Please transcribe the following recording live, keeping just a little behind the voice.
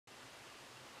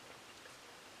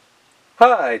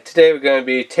Hi, today we're going to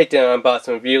be taking on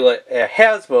unboxing review at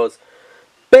Hasbro's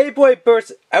Beyblade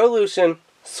Burst Evolution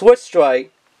SWiTCH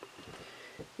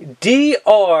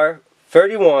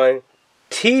DR31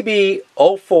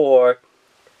 TB04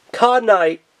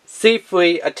 COGNiTE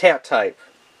C3 attack type.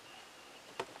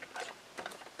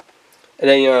 And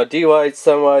then DY,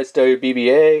 Sunrise,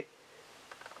 WBBA.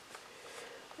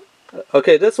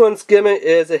 Okay, this one's gimmick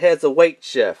is it has a weight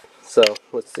shift. So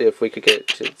let's see if we could get it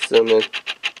to zoom in.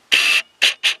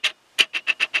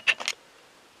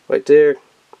 Right there.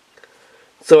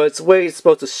 So its weight is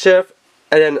supposed to shift,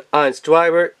 and then on its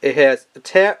driver it has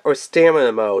attack or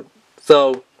stamina mode.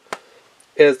 So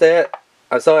is that,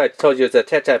 I'm sorry I told you it's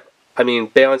attack type, I mean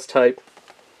balance type.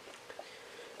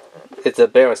 It's a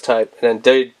balance type, and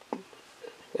then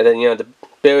the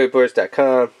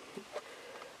BEYBLADE.com.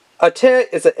 Attack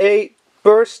is an 8,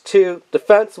 burst 2,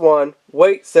 defense 1,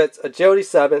 weight 6, agility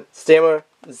 7, stamina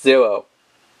 0.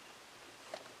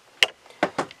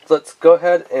 So let's go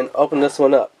ahead and open this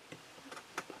one up.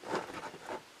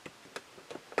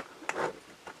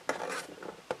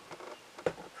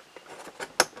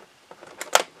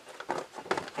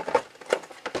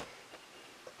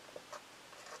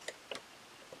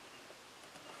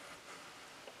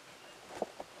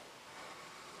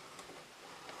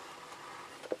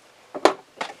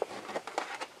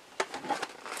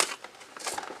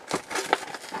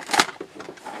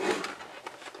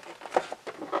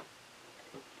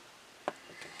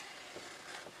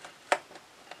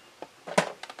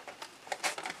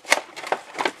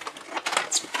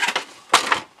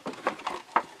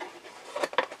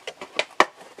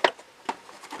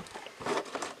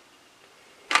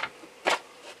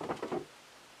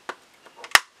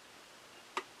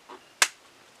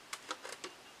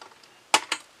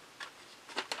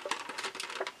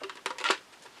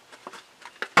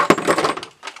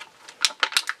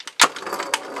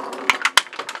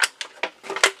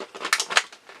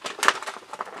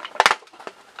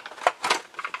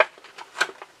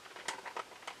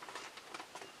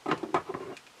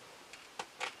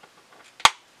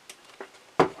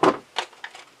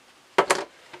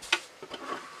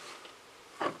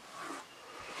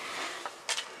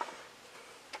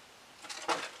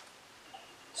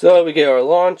 So we get our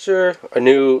launcher, our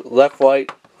new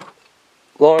left-right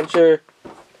launcher,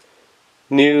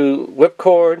 new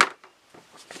whipcord,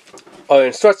 our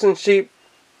instruction sheet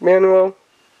manual,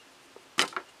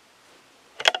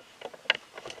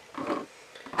 and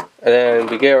then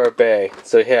we get our bay.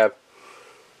 So we have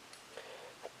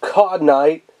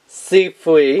COGNiTE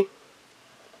C3,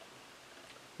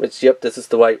 which, yep, this is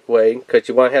the right way, because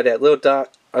you want to have that little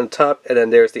dot on top, and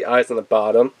then there's the eyes on the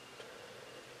bottom.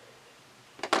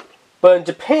 But in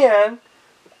Japan,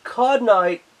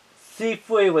 COGNiTE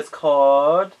C3 was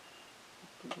called,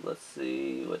 let's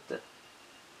see what the,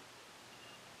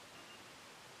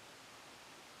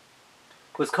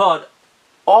 was called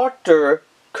Arthur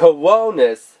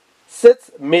Coronis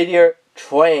 6 Meteor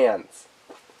Trans.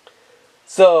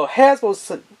 So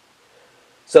Hasbro,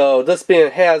 so this being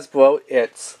Hasbro,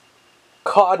 it's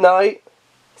COGNiTE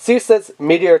C6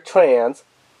 Meteor Trans,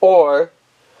 or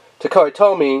Takara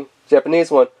Tomy, Japanese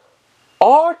one,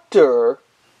 Arthur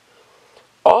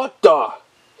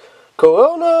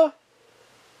Corona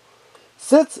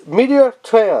 6 Meteor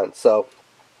Trans. So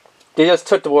they just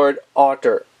took the word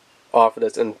Arthur off of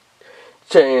this and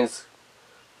changed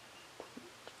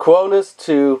Coronis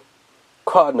to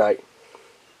COGNiTE.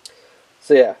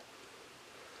 So yeah.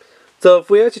 So if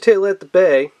we actually take a look at the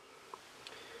bay,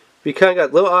 we kind of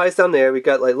got little eyes down there. We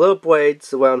got like little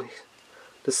blades around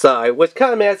the side, which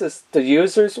kind of matches the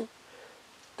users.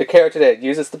 The character that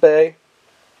uses the bay.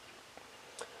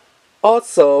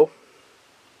 Also,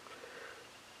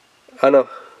 I don't know,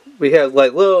 we have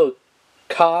like little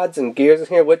cods and gears in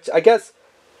here, which I guess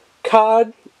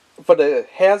cod for the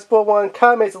Hasbro one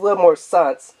kind of makes a little more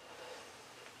sense,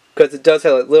 because it does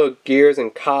have like little gears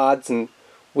and cods and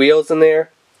wheels in there.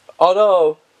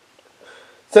 Although,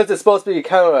 since it's supposed to be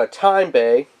kind of a time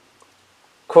bay,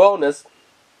 Coronis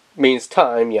means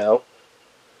time, you know,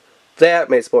 that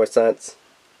makes more sense.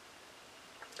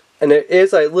 And there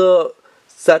is a little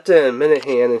second and minute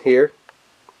hand in here,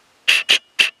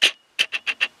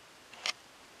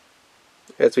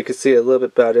 as we can see a little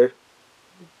bit better.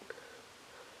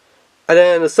 And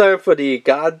then the center for the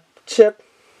God chip,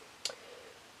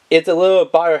 it's a little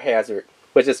biohazard,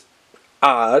 which is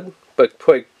odd, but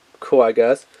pretty cool, I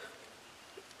guess.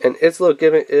 And its little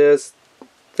gimmick is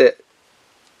that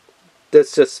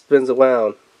this just spins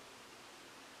around.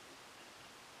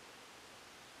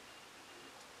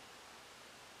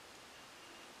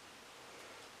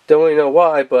 Don't really know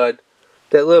why, but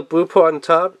that little blue part on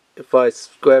top, if I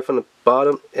grab from the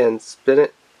bottom and spin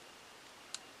it.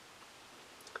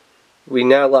 We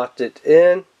now locked it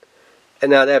in,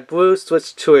 and now that blue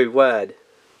switched to a red.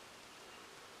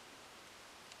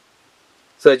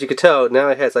 So as you can tell, now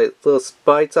it has like little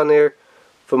spikes on there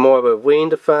for more of a wing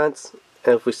defense.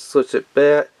 And if we switch it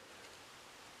back,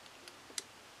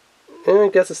 and I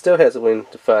guess it still has a wing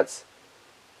defense.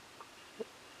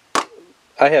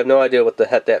 I have no idea what the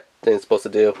heck that thing is supposed to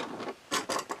do.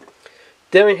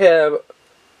 Then we have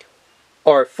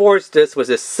our force disc, which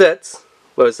is SWiTCH,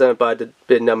 represented by the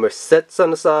big number 6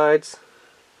 on the sides.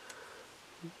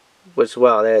 Which,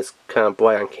 wow, that is kind of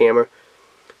bright on camera.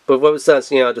 But what was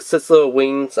that? You know, the 6 little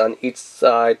wings on each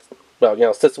side. Well, you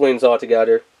know, 6 wings all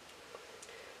together.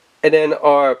 And then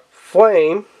our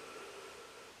flame,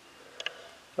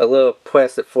 a little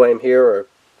plastic flame here, or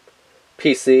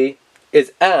PC,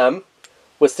 is M,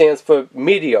 which stands for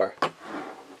meteor.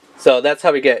 So that's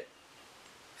how we get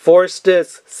force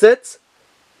disc SWiTCH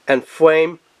and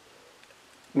flame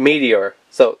meteor.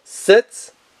 So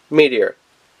SWiTCH, meteor.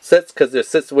 SWiTCH because there's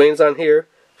 6 wings on here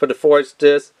for the force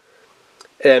disc,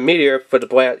 and meteor for the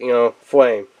black, you know,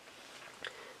 flame.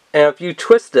 And if you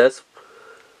twist this,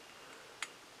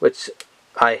 which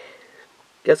I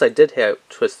guess I did have it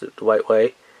twisted the right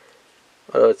way,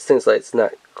 although it seems like it's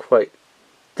not quite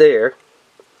there,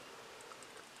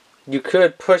 you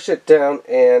could push it down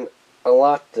and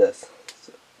unlock this.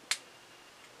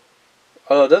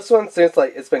 Although this one seems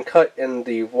like it's been cut in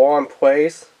the wrong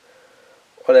place,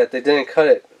 or that they didn't cut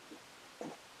it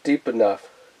deep enough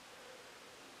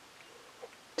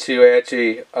to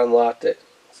actually unlock it.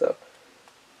 So,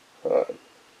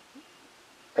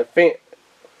 I think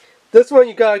this one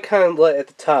you gotta kind of let at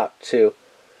the top to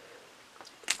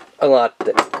unlock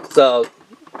it. So,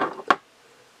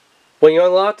 when you're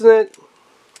unlocking it,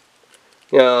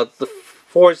 you know, the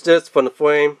force disc from the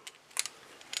flame,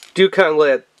 do kind of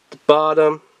let at the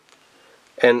bottom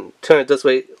and turn it this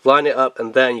way, line it up,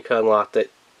 and then you can unlock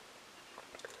it.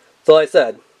 So like I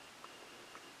said,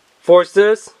 force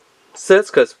disc,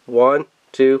 6, because 1,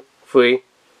 2, 3,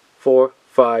 4,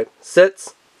 5,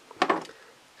 6.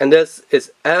 And this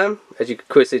is M, as you can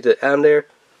quickly see the M there,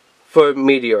 for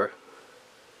meteor.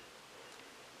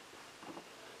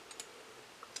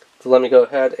 So let me go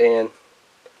ahead and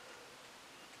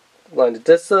line the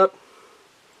disc up.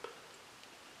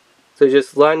 So you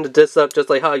just line the disc up just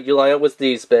like how you line up with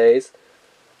these bays.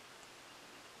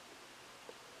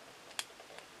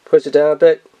 Push it down a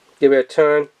bit, give it a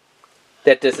turn.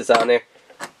 That disc is on there.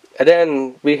 And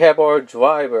then we have our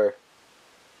driver.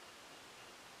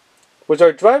 Which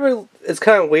our driver is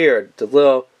kind of weird. The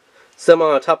little symbol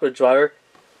on the top of the driver.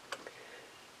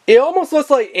 It almost looks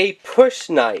like a push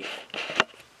knife.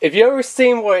 If you ever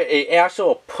seen what an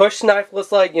actual push knife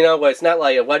looks like, you know, where it's not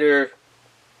like a leather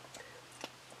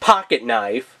pocket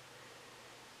knife.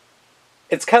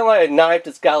 It's kind of like a knife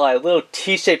that's got like a little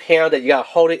T-shaped handle that you gotta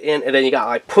hold it in, and then you gotta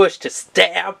like push to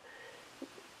stab.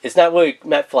 It's not really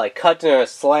meant for like cutting or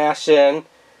slashing.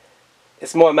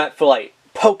 It's more meant for like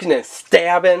poking and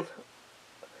stabbing.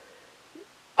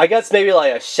 I guess maybe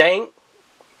like a shank.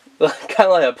 Kind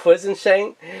of like a prison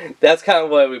shank. That's kind of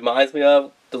what it reminds me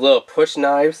of. The little push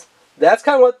knives. That's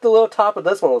kind of what the little top of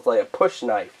this one looks like. A push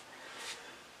knife.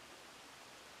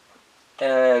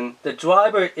 And the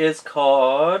driver is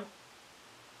called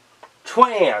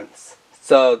trans.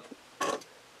 So,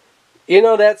 you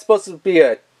know that's supposed to be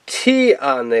a T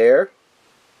on there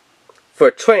for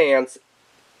trans.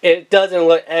 It doesn't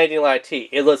look anything like a T.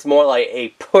 It looks more like a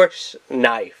push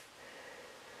knife.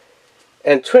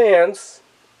 And trans,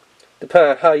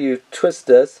 depending on how you twist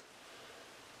this,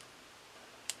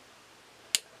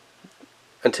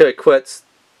 until it quits,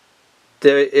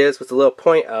 there it is with a little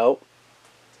point out,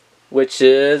 which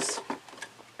is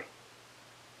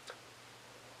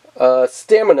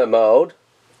stamina mode.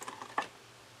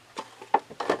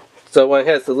 So when it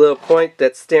has the little point,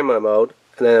 that's stamina mode.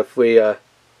 And then if we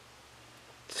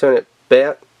turn it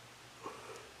back,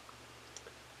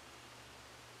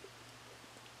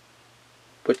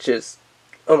 which is,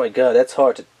 oh my god, that's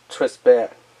hard to twist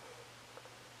back.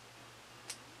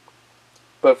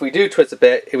 But if we do twist it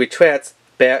back, it retracts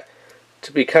back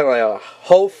to be kind of like a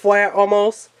whole flat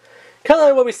almost. Kind of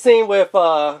like what we've seen with,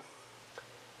 I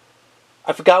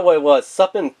forgot what it was,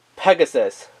 something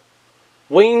Pegasus.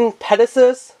 Wing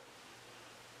Pegasus?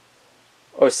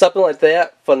 Or something like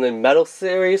that from the Metal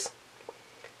series.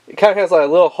 It kind of has like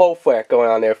a little hole flat going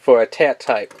on there for a tat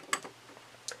type.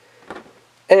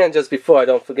 And just before I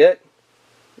don't forget,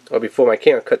 or before my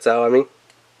camera cuts out on me,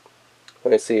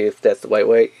 let me see if that's the right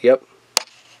way. Yep.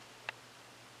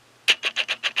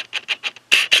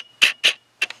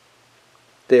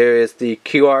 There is the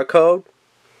QR code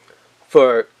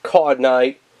for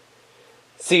COGNiTE,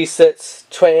 SWiTCH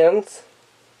trans,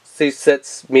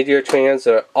 SWiTCH meteor trans,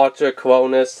 or ultra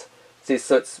coronus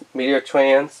SWiTCH meteor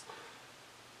trans.